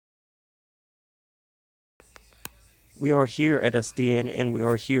We are here at SDN and we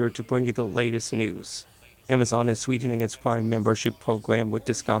are here to bring you the latest news. Amazon is sweetening its Prime membership program with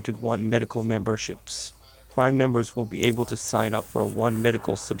discounted One Medical memberships. Prime members will be able to sign up for a One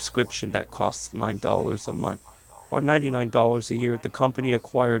Medical subscription that costs $9 a month or $99 a year. The company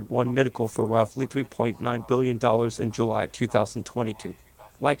acquired One Medical for roughly $3.9 billion in July 2022.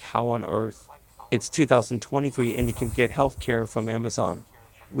 Like how on earth? It's 2023 and you can get healthcare from Amazon.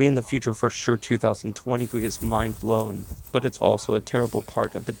 We in the future for sure. 2023 is mind blown, but it's also a terrible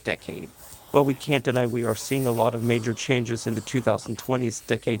part of the decade. Well, we can't deny we are seeing a lot of major changes in the 2020s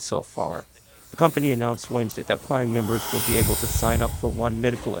decade so far. The company announced Wednesday that Prime members will be able to sign up for One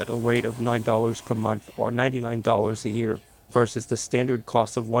Medical at a rate of $9 per month or $99 a year versus the standard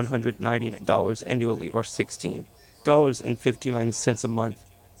cost of $199 annually or $16.59 a month.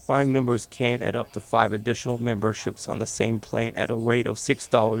 Prime members can add up to 5 additional memberships on the same plan at a rate of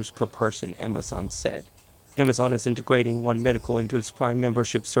 $6 per person, Amazon said. Amazon is integrating One Medical into its Prime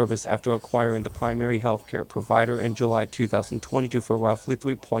membership service after acquiring the primary healthcare provider in July 2022 for roughly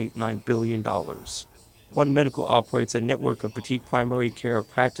 $3.9 billion. One Medical operates a network of boutique primary care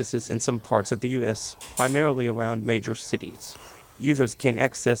practices in some parts of the U.S., primarily around major cities. Users can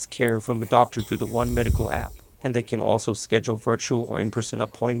access care from a doctor through the One Medical app, and they can also schedule virtual or in-person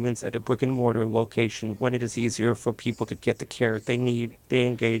appointments at a brick-and-mortar location. When it is easier for people to get the care they need, they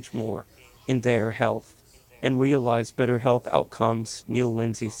engage more in their health and realize better health outcomes, Neil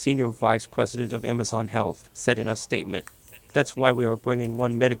Lindsay, Senior Vice President of Amazon Health, said in a statement. That's why we are bringing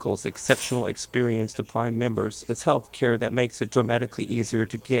One Medical's exceptional experience to Prime members. It's health care that makes it dramatically easier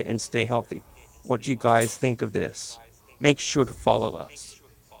to get and stay healthy. What do you guys think of this? Make sure to follow us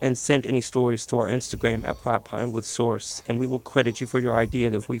and send any stories to our Instagram at Prime with Source, and we will credit you for your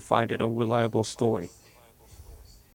idea if we find it a reliable story.